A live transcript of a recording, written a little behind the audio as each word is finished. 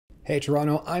Hey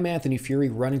Toronto, I'm Anthony Furey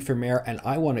running for mayor and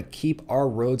I want to keep our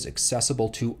roads accessible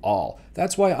to all.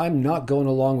 That's why I'm not going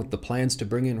along with the plans to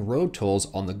bring in road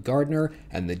tolls on the Gardiner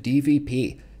and the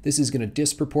DVP. This is going to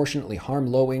disproportionately harm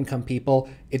low-income people,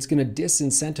 it's going to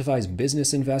disincentivize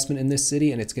business investment in this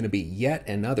city, and it's going to be yet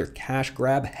another cash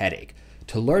grab headache.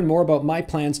 To learn more about my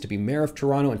plans to be mayor of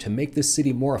Toronto and to make this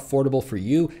city more affordable for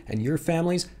you and your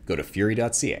families, go to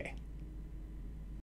furey.ca.